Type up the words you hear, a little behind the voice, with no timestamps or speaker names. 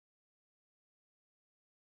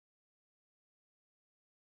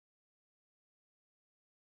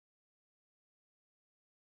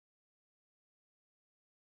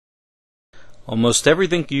Almost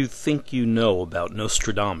everything you think you know about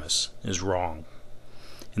Nostradamus is wrong.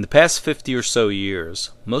 In the past 50 or so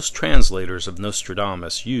years, most translators of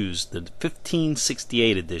Nostradamus used the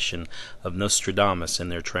 1568 edition of Nostradamus in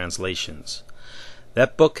their translations.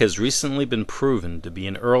 That book has recently been proven to be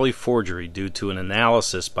an early forgery due to an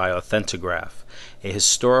analysis by Authentograph, a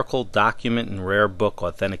historical document and rare book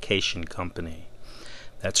authentication company.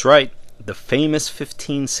 That's right. The famous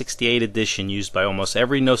 1568 edition used by almost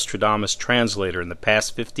every Nostradamus translator in the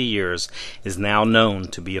past 50 years is now known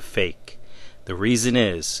to be a fake. The reason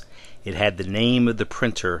is, it had the name of the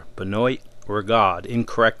printer, Benoit Regard,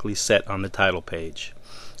 incorrectly set on the title page.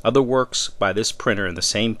 Other works by this printer in the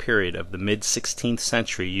same period of the mid-16th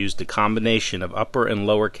century used a combination of upper and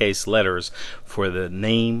lowercase letters for the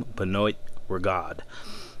name Benoit Regard.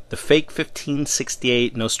 The fake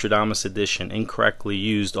 1568 Nostradamus edition incorrectly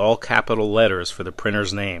used all capital letters for the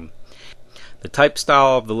printer's name. The type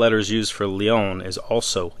style of the letters used for Lyon is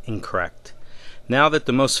also incorrect. Now that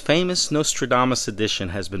the most famous Nostradamus edition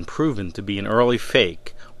has been proven to be an early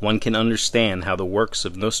fake, one can understand how the works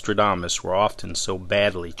of Nostradamus were often so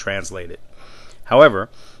badly translated. However,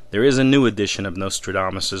 there is a new edition of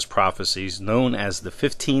Nostradamus's prophecies known as the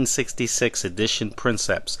 1566 edition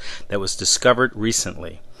Princeps that was discovered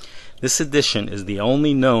recently. This edition is the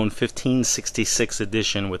only known 1566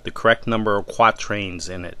 edition with the correct number of quatrains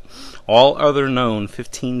in it. All other known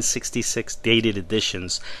 1566 dated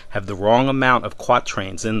editions have the wrong amount of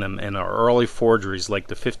quatrains in them and are early forgeries like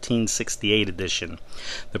the 1568 edition.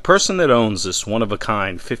 The person that owns this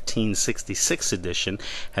one-of-a-kind 1566 edition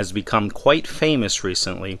has become quite famous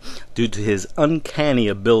recently due to his uncanny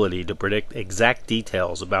ability to predict exact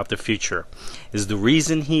details about the future. Is the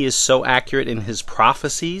reason he is so accurate in his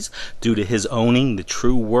prophecies due to his owning the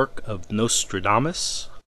true work of Nostradamus?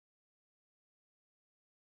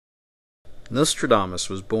 Nostradamus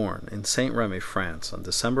was born in Saint Remy, France on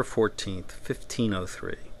December 14,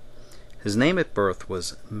 1503. His name at birth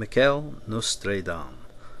was Michel Nostradamus.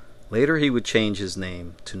 Later he would change his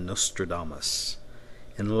name to Nostradamus.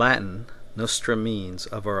 In Latin, nostra means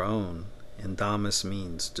of our own, and damus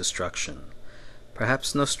means destruction.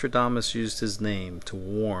 Perhaps Nostradamus used his name to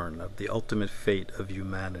warn of the ultimate fate of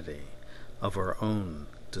humanity, of our own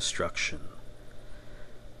destruction.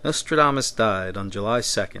 Nostradamus died on July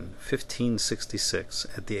 2, 1566,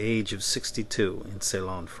 at the age of 62 in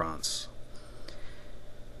Ceylon, France.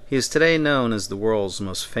 He is today known as the world's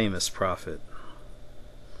most famous prophet.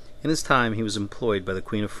 In his time he was employed by the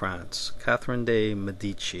Queen of France, Catherine de'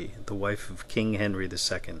 Medici, the wife of King Henry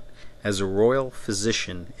II, as a royal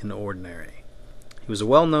physician in ordinary. He was a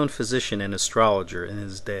well-known physician and astrologer in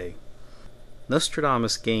his day.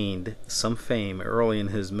 Nostradamus gained some fame early in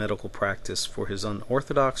his medical practice for his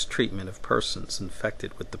unorthodox treatment of persons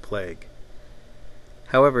infected with the plague.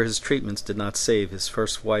 However, his treatments did not save his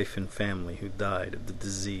first wife and family, who died of the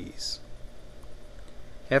disease.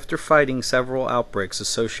 After fighting several outbreaks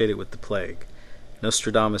associated with the plague,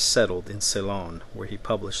 Nostradamus settled in Ceylon, where he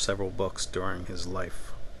published several books during his life.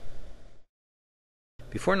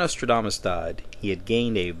 Before Nostradamus died, he had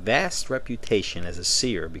gained a vast reputation as a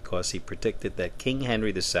seer because he predicted that King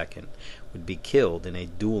Henry II would be killed in a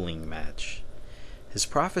dueling match. His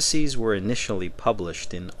prophecies were initially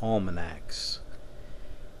published in almanacs.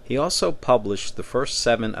 He also published the first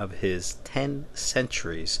 7 of his 10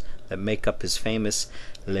 centuries that make up his famous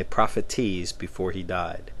Les Prophéties before he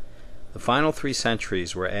died. The final 3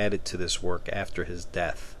 centuries were added to this work after his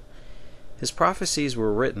death. His prophecies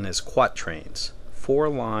were written as quatrains,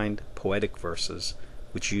 4-lined poetic verses,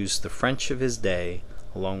 which used the French of his day,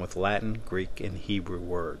 along with Latin, Greek, and Hebrew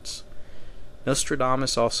words.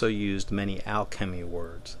 Nostradamus also used many alchemy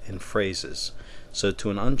words and phrases, so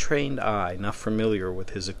to an untrained eye not familiar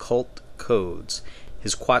with his occult codes,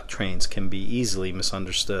 his quatrains can be easily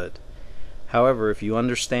misunderstood. However, if you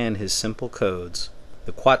understand his simple codes,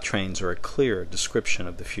 the quatrains are a clear description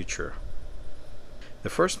of the future. The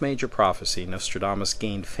first major prophecy Nostradamus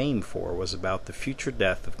gained fame for was about the future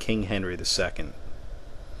death of King Henry II.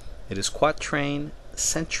 It is quatrain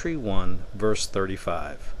Century 1, verse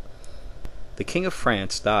 35. The King of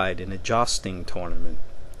France died in a jousting tournament.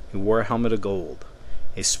 He wore a helmet of gold.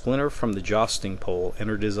 A splinter from the jousting pole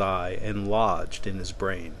entered his eye and lodged in his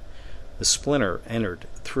brain. The splinter entered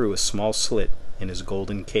through a small slit in his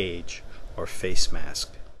golden cage, or face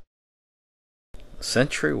mask.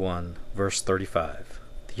 Century 1, verse 35.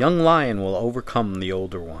 The young lion will overcome the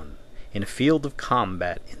older one. In a field of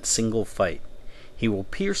combat, in single fight, he will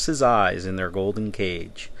pierce his eyes in their golden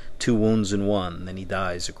cage, 2 wounds in one, then he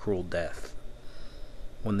dies a cruel death.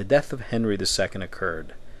 When the death of Henry II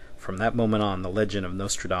occurred, from that moment on the legend of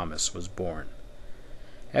Nostradamus was born.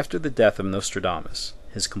 After the death of Nostradamus,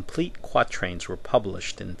 his complete quatrains were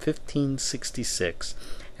published in 1566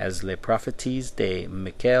 as Les Prophéties de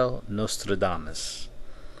Michel Nostradamus.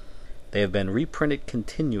 They have been reprinted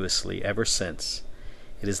continuously ever since.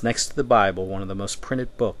 It is next to the Bible one of the most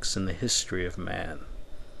printed books in the history of man.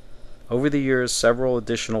 Over the years, several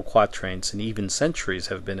additional quatrains and even centuries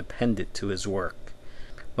have been appended to his work.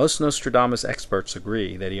 Most Nostradamus experts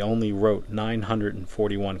agree that he only wrote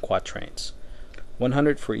 941 quatrains,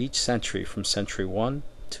 100 for each century from century 1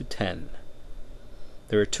 to 10.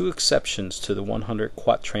 There are two exceptions to the 100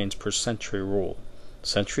 quatrains per century rule.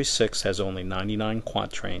 Century 6 has only 99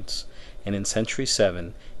 quatrains, and in century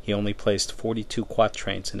 7 he only placed 42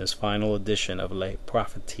 quatrains in his final edition of Les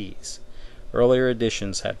Prophéties. Earlier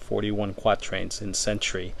editions had 41 quatrains in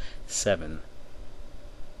century 7.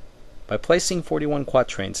 By placing 41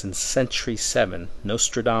 quatrains in century 7,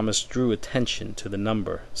 Nostradamus drew attention to the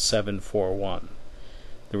number 741.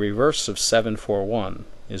 The reverse of 741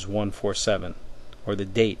 is 147, or the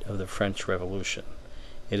date of the French Revolution.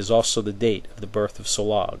 It is also the date of the birth of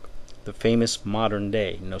Sollog, the famous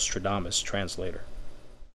modern-day Nostradamus translator.